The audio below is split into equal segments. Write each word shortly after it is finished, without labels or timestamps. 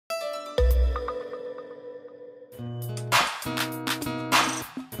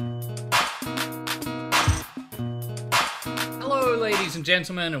ladies and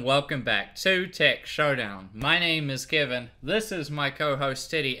gentlemen, and welcome back to Tech Showdown. My name is Kevin, this is my co-host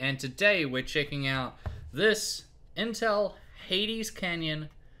Teddy, and today we're checking out this Intel Hades Canyon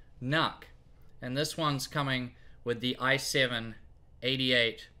NUC. And this one's coming with the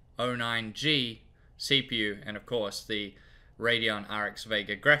i7-8809G CPU, and of course the Radeon RX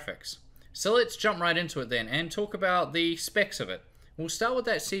Vega graphics. So let's jump right into it then, and talk about the specs of it. We'll start with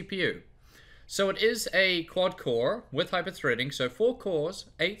that CPU. So it is a quad core with hyperthreading, so 4 cores,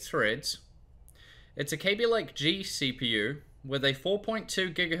 8 threads. It's a Kaby Lake G CPU with a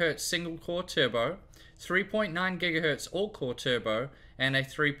 4.2 GHz single core turbo, 3.9 GHz all core turbo, and a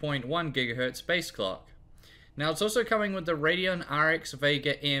 3.1 GHz base clock. Now it's also coming with the Radeon RX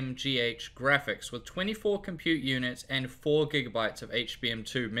Vega M-GH graphics with 24 compute units and 4 GB of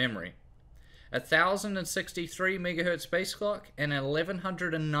HBM2 memory. 1063 MHz base clock and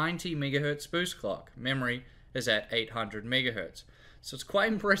 1190 MHz boost clock. Memory is at 800 MHz. So it's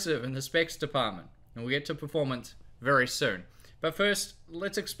quite impressive in the specs department, and we'll get to performance very soon. But first,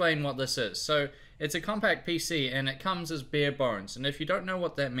 let's explain what this is. So it's a compact PC and it comes as bare bones. And if you don't know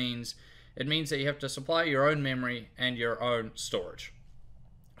what that means, it means that you have to supply your own memory and your own storage.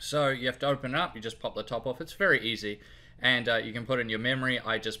 So you have to open it up, you just pop the top off. It's very easy. And you can put in your memory.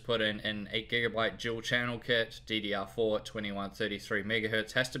 I just put in an 8 GB dual channel kit, DDR4, 2133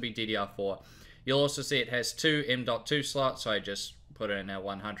 MHz, has to be DDR4. You'll also see it has 2 M.2 slots, so I just put in a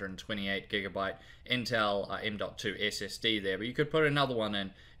 128 GB Intel M.2 SSD there, but you could put another one in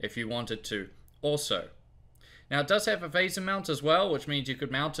if you wanted to also. Now it does have a VESA mount as well, which means you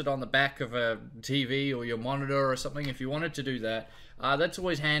could mount it on the back of a TV or your monitor or something if you wanted to do that. That's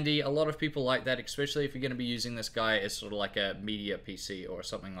always handy. A lot of people like that, especially if you're going to be using this guy as sort of like a media PC or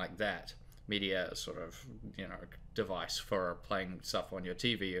something like that. Media sort of, you know, device for playing stuff on your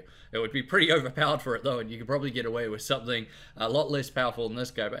TV. It would be pretty overpowered for it though, and you could probably get away with something a lot less powerful than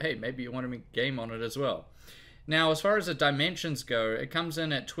this guy, but hey, maybe you want to make a game on it as well. Now, as far as the dimensions go, it comes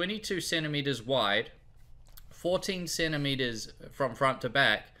in at 22 centimeters wide, 14 centimeters from front to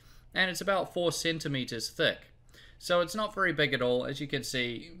back, and it's about 4 centimeters thick. So it's not very big at all. As you can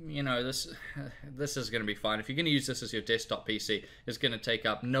see, you know, this is going to be fine. If you're going to use this as your desktop PC, it's going to take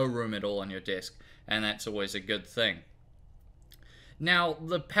up no room at all on your desk, and that's always a good thing. Now,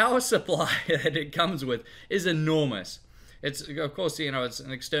 the power supply that it comes with is enormous. It's, of course, you know, it's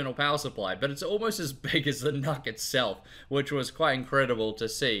an external power supply, but it's almost as big as the NUC itself, which was quite incredible to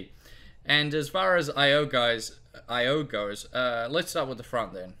see. And as far as I/O goes, let's start with the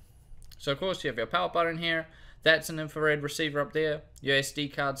front then. So of course you have your power button here. That's an infrared receiver up there. Your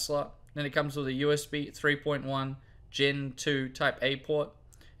SD card slot. Then it comes with a USB 3.1 Gen 2 Type A port,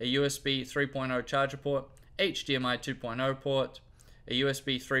 a USB 3.0 charger port, HDMI 2.0 port, a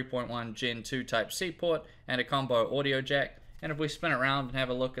USB 3.1 Gen 2 Type C port, and a combo audio jack. And if we spin it around and have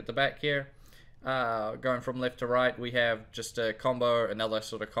a look at the back here, going from left to right, we have just a combo, another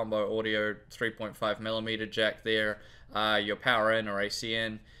sort of combo audio 3.5mm jack there, your power in or AC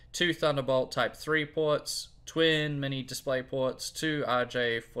in, 2 Thunderbolt Type 3 ports, twin mini display ports, 2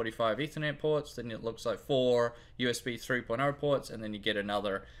 RJ45 Ethernet ports, then it looks like 4 USB 3.0 ports, and then you get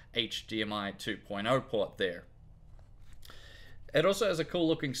another HDMI 2.0 port there. It also has a cool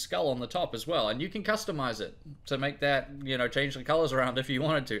looking skull on the top as well, and you can customize it to make that, you know, change the colors around if you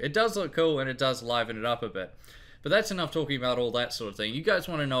wanted to. It does look cool and it does liven it up a bit. But that's enough talking about all that sort of thing. You guys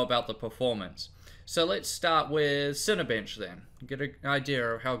want to know about the performance. So let's start with Cinebench then. Get an idea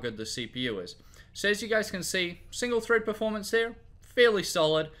of how good the CPU is. So as you guys can see, single thread performance there, fairly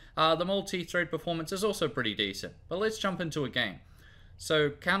solid. The multi-thread performance is also pretty decent. But let's jump into a game. So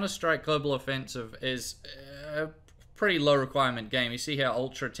Counter-Strike Global Offensive is pretty low requirement game. You see how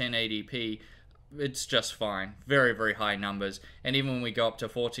Ultra 1080p, it's just fine. Very, very high numbers. And even when we go up to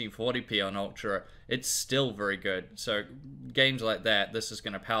 1440p on Ultra, it's still very good. So games like that, this is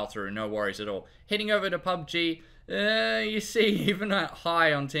going to power through, no worries at all. Heading over to PUBG, you see even at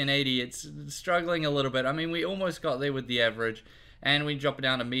high on 1080, it's struggling a little bit. I mean, we almost got there with the average, and we drop it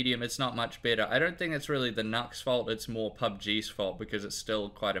down to medium, it's not much better. I don't think that's really the NUC's fault, it's more PUBG's fault because it's still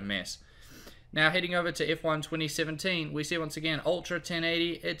quite a mess. Now heading over to F1 2017, we see once again Ultra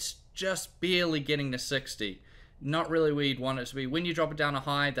 1080, it's just barely getting to 60. Not really where you'd want it to be. When you drop it down to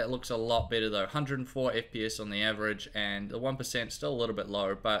high, that looks a lot better though. 104 FPS on the average, and the 1% still a little bit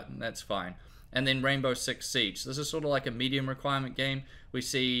low, but that's fine. And then Rainbow Six Siege. This is sort of like a medium requirement game. We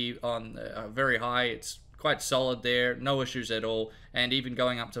see on very high, it's quite solid there, no issues at all, and even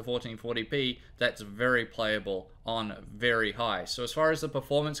going up to 1440p, that's very playable on very high. So as far as the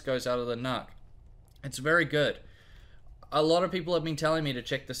performance goes out of the NUC, it's very good. A lot of people have been telling me to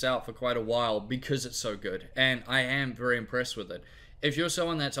check this out for quite a while because it's so good, and I am very impressed with it. If you're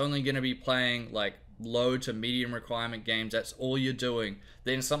someone that's only going to be playing like low to medium requirement games, that's all you're doing,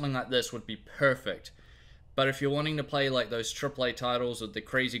 then something like this would be perfect. But if you're wanting to play like those AAA titles with the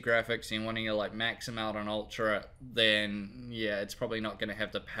crazy graphics and wanting to like max them out on Ultra, then yeah, it's probably not going to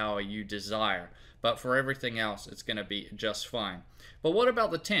have the power you desire. But for everything else, it's going to be just fine. But what about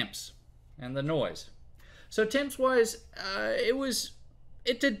the temps and the noise? So temps-wise,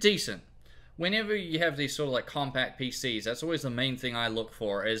 it did decent. Whenever you have these sort of like compact PCs, that's always the main thing I look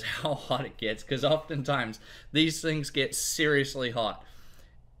for, is how hot it gets, because oftentimes these things get seriously hot.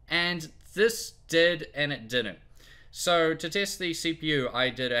 And this did and it didn't. So to test the CPU, I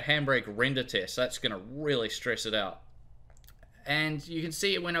did a Handbrake render test. That's going to really stress it out. And you can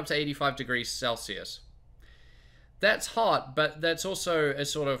see it went up to 85 degrees Celsius. That's hot, but that's also a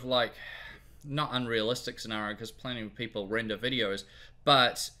sort of like, not unrealistic scenario, because plenty of people render videos,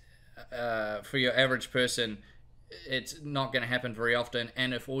 but for your average person, it's not going to happen very often.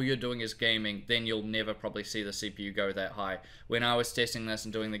 And if all you're doing is gaming, then you'll never probably see the CPU go that high. When I was testing this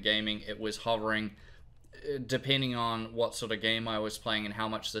and doing the gaming, it was hovering, depending on what sort of game I was playing and how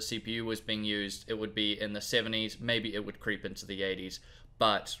much the CPU was being used, it would be in the 70s, maybe it would creep into the 80s,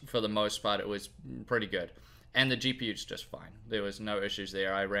 but for the most part it was pretty good. And the GPU's just fine. There was no issues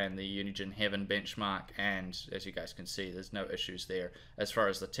there. I ran the Unigine Heaven benchmark, and as you guys can see, there's no issues there as far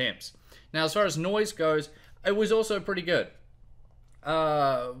as the temps. Now, as far as noise goes, it was also pretty good.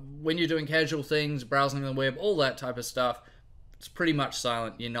 When you're doing casual things, browsing the web, all that type of stuff, it's pretty much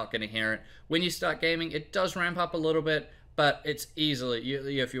silent. You're not going to hear it. When you start gaming, it does ramp up a little bit, but it's easily,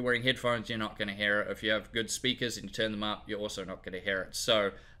 if you're wearing headphones, you're not going to hear it. If you have good speakers and you turn them up, you're also not going to hear it.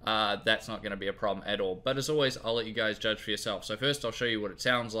 So that's not going to be a problem at all. But as always, I'll let you guys judge for yourself. So first I'll show you what it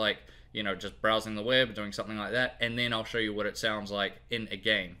sounds like, you know, just browsing the web, doing something like that, and then I'll show you what it sounds like in a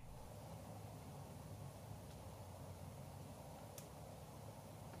game.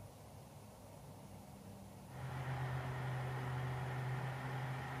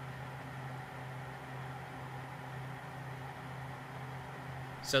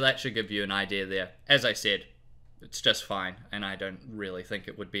 So that should give you an idea there. As I said, it's just fine, and I don't really think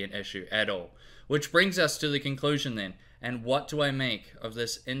it would be an issue at all. Which brings us to the conclusion then, and what do I make of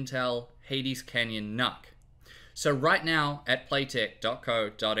this Intel Hades Canyon NUC? So right now at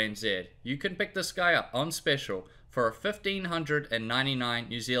playtech.co.nz, you can pick this guy up on special for 1,599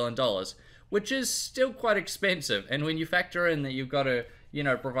 New Zealand dollars, which is still quite expensive, and when you factor in that you've got to, you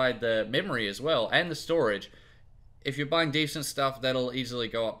know, provide the memory as well, and the storage, if you're buying decent stuff, that'll easily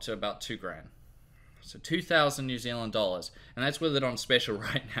go up to about $2,000. So 2,000 New Zealand dollars, and that's with it on special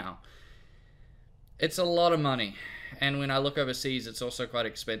right now. It's a lot of money, and when I look overseas, it's also quite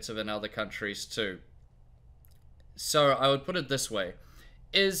expensive in other countries too. So I would put it this way: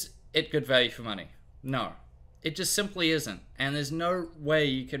 is it good value for money? No, it just simply isn't, and there's no way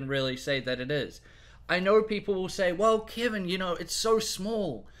you can really say that it is. I know people will say, well, Kevin, you know, it's so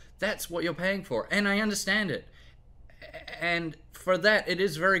small. That's what you're paying for, and I understand it. And for that, it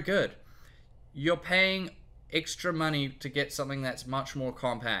is very good. You're paying extra money to get something that's much more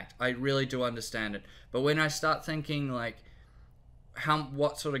compact. I really do understand it. But when I start thinking like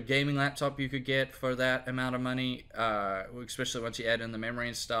what sort of gaming laptop you could get for that amount of money, especially once you add in the memory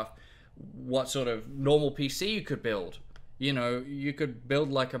and stuff, what sort of normal PC you could build. You know, you could build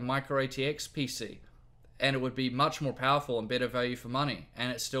like a micro ATX PC, and it would be much more powerful and better value for money,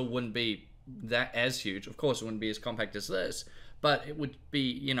 and it still wouldn't be that as huge. Of course, it wouldn't be as compact as this, but it would be,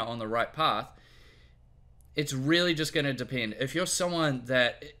 you know, on the right path. It's really just going to depend. If you're someone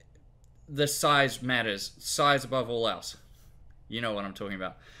that the size matters, size above all else, you know what I'm talking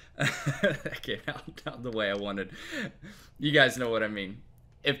about. That came out the way I wanted. You guys know what I mean.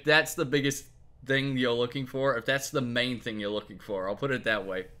 If that's the biggest thing you're looking for, if that's the main thing you're looking for, I'll put it that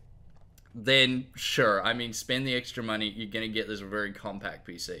way, then sure, I mean, spend the extra money, you're going to get this very compact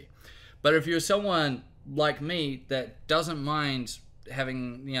PC. But if you're someone like me that doesn't mind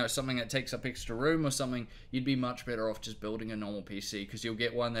having, you know, something that takes up extra room or something, you'd be much better off just building a normal PC, because you'll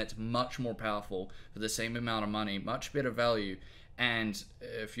get one that's much more powerful for the same amount of money, much better value. And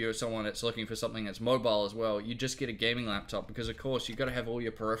if you're someone that's looking for something that's mobile as well, you just get a gaming laptop, because of course you've got to have all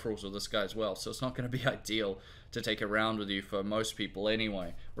your peripherals with this guy as well, so it's not going to be ideal to take around with you for most people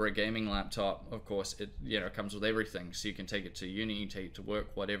anyway. Where a gaming laptop, of course, it, you know, comes with everything, so you can take it to uni, you take it to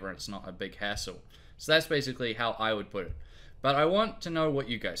work, whatever, and it's not a big hassle. So that's basically how I would put it. But I want to know what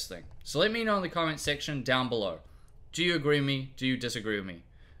you guys think, so let me know in the comment section down below. Do you agree with me? Do you disagree with me?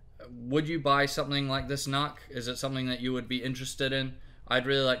 Would you buy something like this NUC? Is it something that you would be interested in? I'd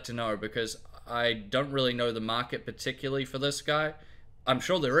really like to know, because I don't really know the market particularly for this guy. I'm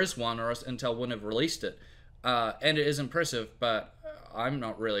sure there is one, or else Intel wouldn't have released it. And it is impressive, but I'm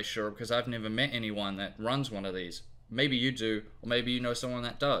not really sure because I've never met anyone that runs one of these. Maybe you do, or maybe you know someone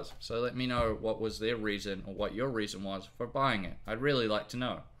that does. So let me know what was their reason or what your reason was for buying it. I'd really like to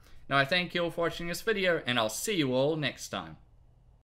know. Now I thank you all for watching this video, and I'll see you all next time.